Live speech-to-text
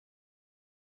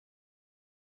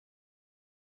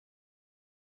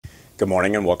Good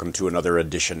morning and welcome to another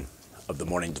edition of the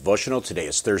Morning Devotional. Today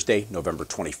is Thursday, November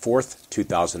 24th,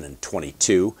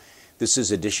 2022. This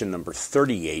is edition number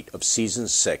 38 of Season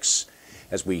 6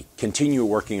 as we continue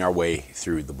working our way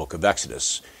through the book of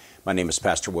Exodus. My name is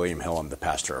Pastor William Hill. I'm the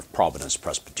pastor of Providence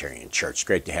Presbyterian Church.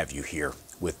 Great to have you here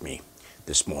with me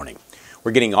this morning.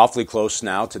 We're getting awfully close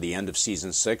now to the end of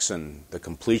Season 6 and the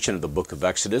completion of the book of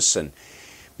Exodus. And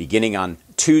beginning on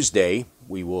Tuesday,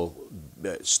 we will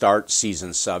start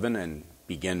Season 7 and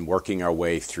begin working our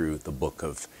way through the book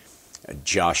of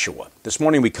Joshua. This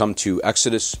morning we come to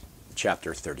Exodus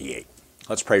chapter 38.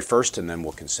 Let's pray first and then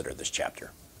we'll consider this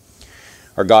chapter.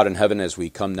 Our God in heaven, as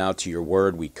we come now to your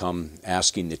word, we come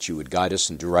asking that you would guide us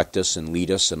and direct us and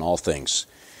lead us in all things.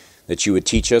 That you would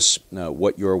teach us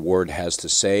what your word has to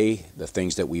say, the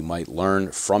things that we might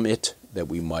learn from it, that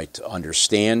we might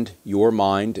understand your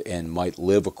mind and might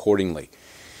live accordingly.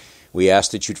 We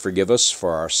ask that you'd forgive us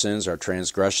for our sins, our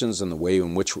transgressions, and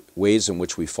the ways in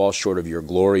which we fall short of your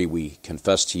glory. We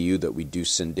confess to you that we do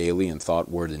sin daily in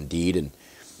thought, word, and deed. And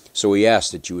so we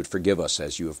ask that you would forgive us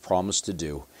as you have promised to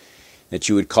do, that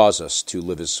you would cause us to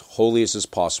live as holy as is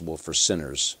possible for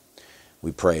sinners.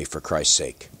 We pray for Christ's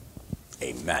sake.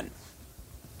 Amen.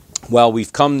 Well,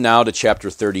 we've come now to chapter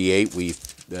 38. We've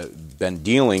been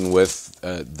dealing with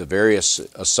the various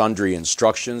sundry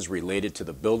instructions related to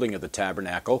the building of the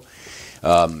tabernacle.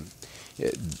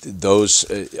 Those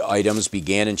items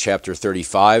began in chapter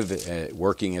 35,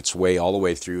 working its way all the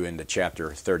way through into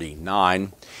chapter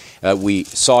 39. We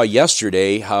saw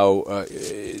yesterday how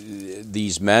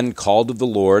these men called of the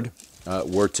Lord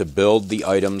were to build the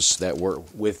items that were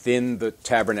within the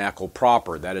tabernacle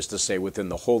proper, that is to say, within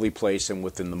the holy place and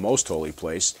within the most holy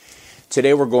place.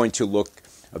 Today we're going to look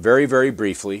very, very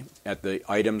briefly at the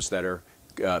items that are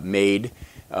made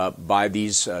by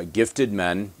these gifted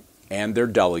men and their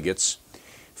delegates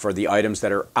for the items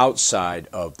that are outside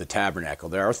of the tabernacle.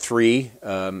 There are three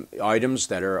items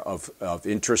that are of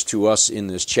interest to us in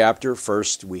this chapter.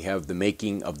 First, we have the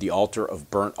making of the altar of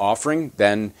burnt offering,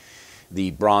 then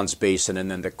the bronze basin,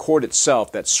 and then the court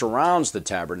itself that surrounds the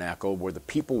tabernacle where the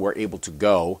people were able to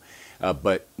go,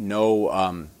 but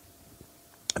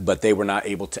they were not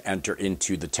able to enter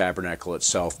into the tabernacle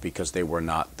itself because they were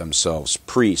not themselves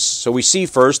priests. So we see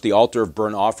first the altar of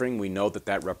burnt offering. We know that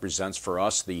that represents for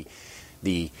us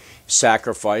the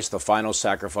sacrifice, the final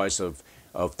sacrifice of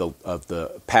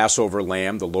the Passover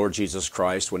lamb, the Lord Jesus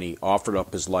Christ, when he offered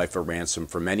up his life a ransom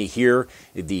for many. Here,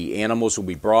 the animals will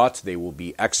be brought. They will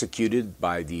be executed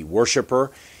by the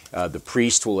worshiper. The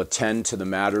priest will attend to the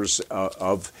matters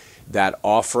of that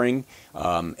offering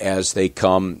as they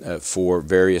come for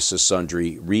various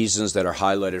sundry reasons that are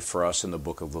highlighted for us in the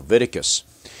book of Leviticus.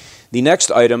 The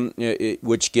next item,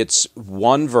 which gets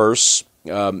one verse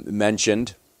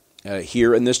mentioned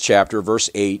here in this chapter, verse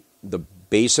 8, the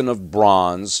basin of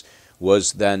bronze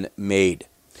was then made.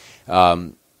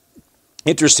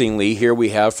 Interestingly, here we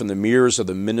have from the mirrors of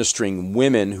the ministering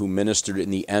women who ministered in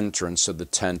the entrance of the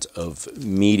tent of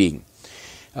meeting.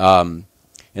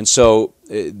 And so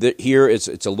here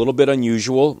it's a little bit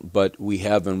unusual, but we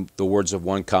have, in the words of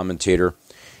one commentator,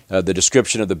 the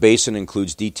description of the basin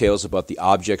includes details about the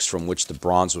objects from which the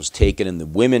bronze was taken and the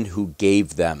women who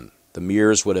gave them. The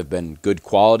mirrors would have been good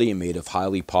quality and made of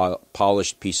highly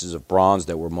polished pieces of bronze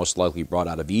that were most likely brought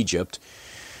out of Egypt.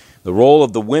 The role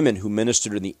of the women who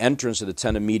ministered in the entrance of the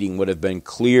tent of meeting would have been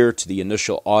clear to the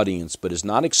initial audience, but is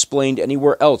not explained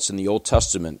anywhere else in the Old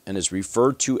Testament and is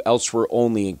referred to elsewhere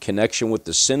only in connection with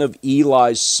the sin of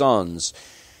Eli's sons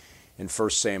in 1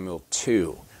 Samuel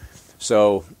 2.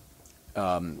 So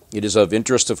it is of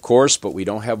interest, of course, but we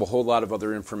don't have a whole lot of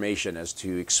other information as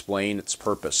to explain its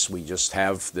purpose. We just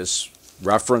have this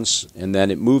reference, and then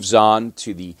it moves on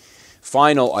to the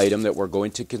final item that we're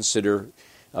going to consider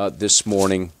this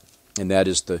morning, and that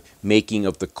is the making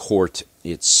of the court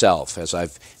itself. As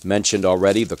I've mentioned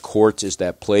already, the court is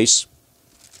that place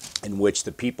in which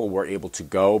the people were able to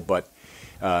go, but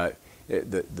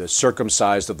the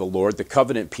circumcised of the Lord, the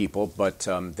covenant people, but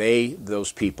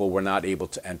those people were not able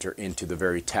to enter into the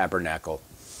very tabernacle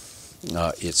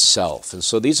itself. And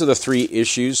so these are the three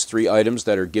issues, three items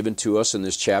that are given to us in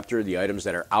this chapter, the items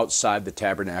that are outside the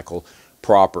tabernacle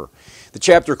proper. The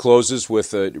chapter closes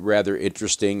with a rather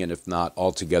interesting and if not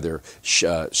altogether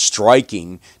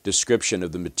striking description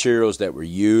of the materials that were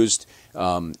used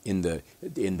in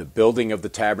the building of the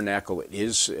tabernacle. It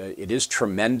is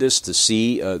tremendous to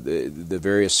see the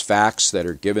various facts that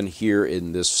are given here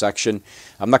in this section.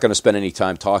 I'm not going to spend any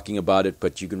time talking about it,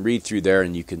 but you can read through there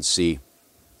and you can see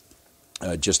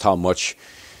just how much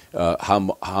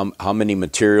how many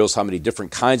materials, how many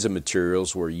different kinds of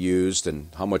materials were used, and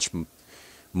how much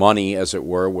money, as it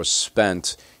were, was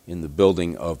spent in the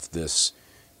building of this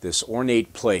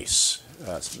ornate place.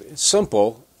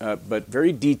 Simple, but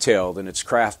very detailed in its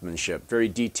craftsmanship, very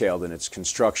detailed in its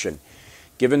construction.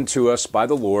 Given to us by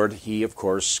the Lord, he, of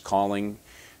course, calling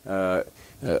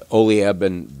Oholiab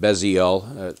and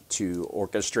Bezalel to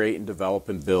orchestrate and develop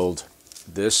and build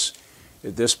this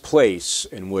place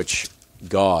in which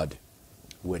God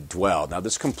would dwell. Now,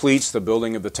 this completes the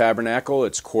building of the tabernacle,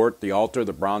 its court, the altar,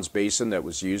 the bronze basin that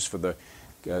was used for the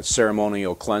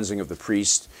ceremonial cleansing of the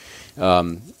priest.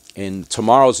 In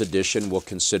tomorrow's edition, we'll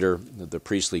consider the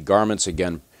priestly garments,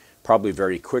 again, probably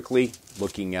very quickly,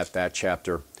 looking at that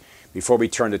chapter. Before we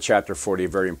turn to chapter 40, a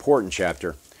very important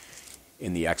chapter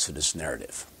in the Exodus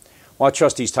narrative. Well, I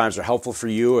trust these times are helpful for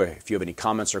you. If you have any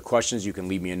comments or questions, you can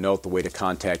leave me a note. The way to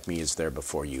contact me is there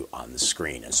before you on the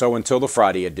screen. And so until the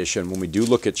Friday edition, when we do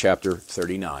look at chapter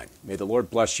 39, may the Lord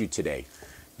bless you today,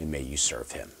 and may you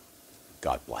serve him.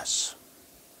 God bless.